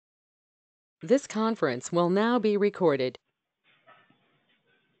This conference will now be recorded.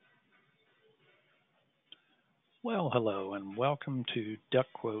 Well, hello and welcome to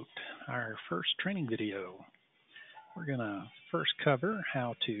DuctQuote, our first training video. We're going to first cover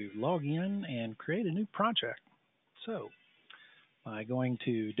how to log in and create a new project. So, by going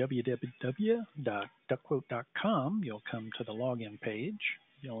to www.ductquote.com, you'll come to the login page.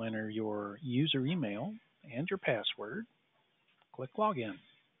 You'll enter your user email and your password. Click Login.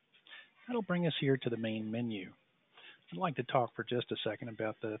 That'll bring us here to the main menu. I'd like to talk for just a second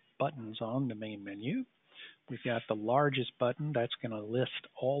about the buttons on the main menu. We've got the largest button that's going to list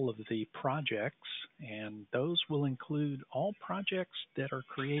all of the projects, and those will include all projects that are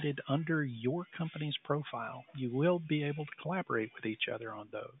created under your company's profile. You will be able to collaborate with each other on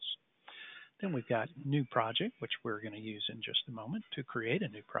those. Then we've got New Project, which we're going to use in just a moment to create a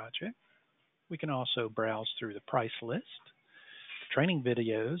new project. We can also browse through the price list. Training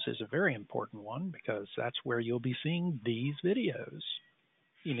videos is a very important one because that's where you'll be seeing these videos.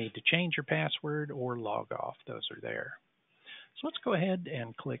 You need to change your password or log off. Those are there. So let's go ahead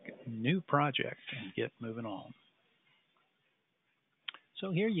and click New Project and get moving on.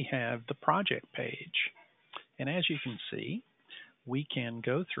 So here you have the project page. And as you can see, we can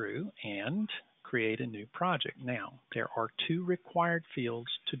go through and create a new project. Now, there are two required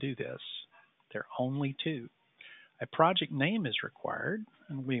fields to do this. There are only two. A project name is required,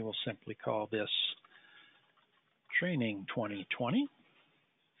 and we will simply call this Training 2020.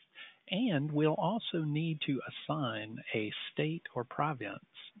 And we'll also need to assign a state or province.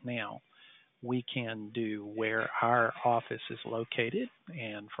 Now, we can do where our office is located,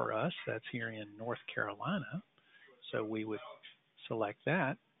 and for us, that's here in North Carolina. So we would select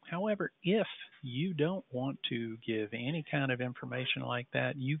that. However, if you don't want to give any kind of information like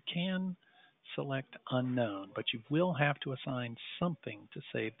that, you can select unknown, but you will have to assign something to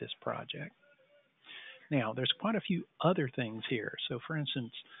save this project. Now, there's quite a few other things here. So, for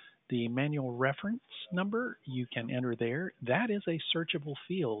instance, the manual reference number you can enter there. That is a searchable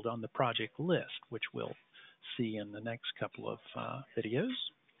field on the project list, which we'll see in the next couple of videos.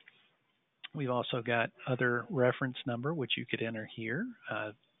 We've also got other reference number, which you could enter here.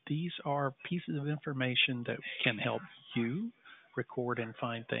 These are pieces of information that can help you record and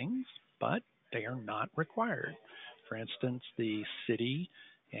find things, but they are not required. For instance, the city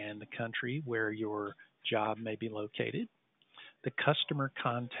and the country where your job may be located. The customer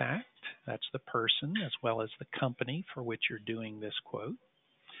contact, that's the person as well as the company for which you're doing this quote.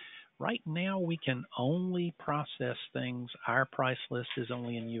 Right now, we can only process things. Our price list is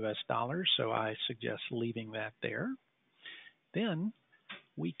only in US dollars, so I suggest leaving that there. Then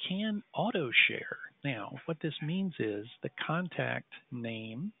we can auto share. Now, what this means is the contact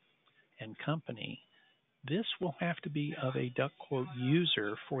name and company. This will have to be of a DuctQuote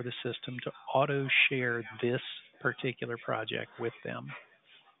user for the system to auto share this particular project with them.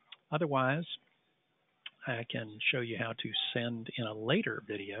 Otherwise, I can show you how to send in a later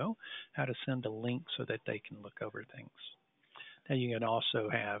video, how to send a link so that they can look over things. Now you can also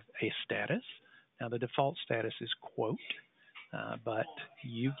have a status. Now the default status is quote, but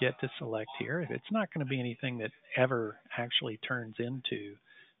you get to select here. If it's not going to be anything that ever actually turns into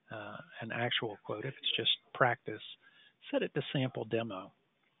an actual quote, if it's just practice, set it to sample demo.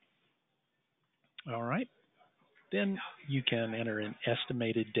 All right. Then you can enter an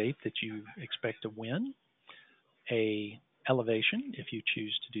estimated date that you expect to win, a elevation if you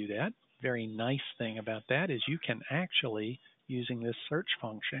choose to do that. Very nice thing about that is you can actually, using this search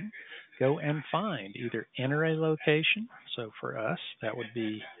function, go and find, either enter a location. So for us, that would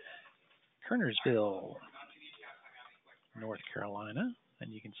be Kernersville, North Carolina,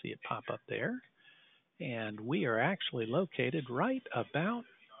 and you can see it pop up there. And we are actually located right about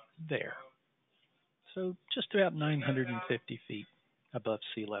there. So just about 950 feet above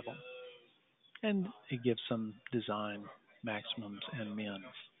sea level. And it gives some design maximums and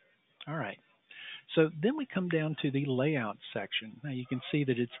mins. All right. So then we come down to the layout section. Now you can see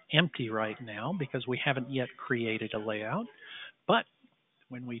that it's empty right now because we haven't yet created a layout. But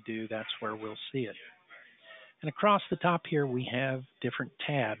when we do, that's where we'll see it. And across the top here, we have different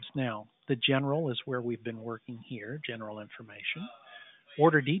tabs. Now, the general is where we've been working here, general information.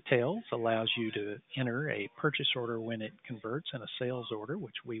 Order details allows you to enter a purchase order when it converts and a sales order,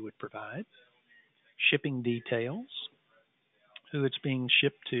 which we would provide. Shipping details, who it's being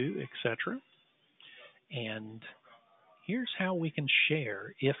shipped to, etc. And here's how we can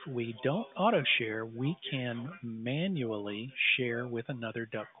share. If we don't auto share, we can manually share with another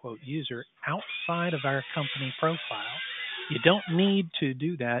DuctQuote user outside of our company profile. You don't need to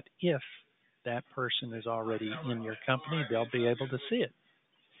do that if that person is already in your company. They'll be able to see it.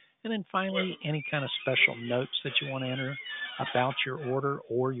 And then finally, any kind of special notes that you want to enter about your order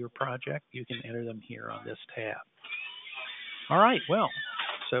or your project, you can enter them here on this tab. All right, well,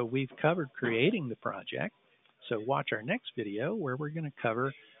 so we've covered creating the project. So watch our next video where we're going to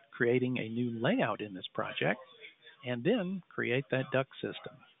cover creating a new layout in this project and then create that duct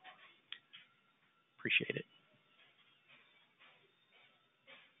system. Appreciate it.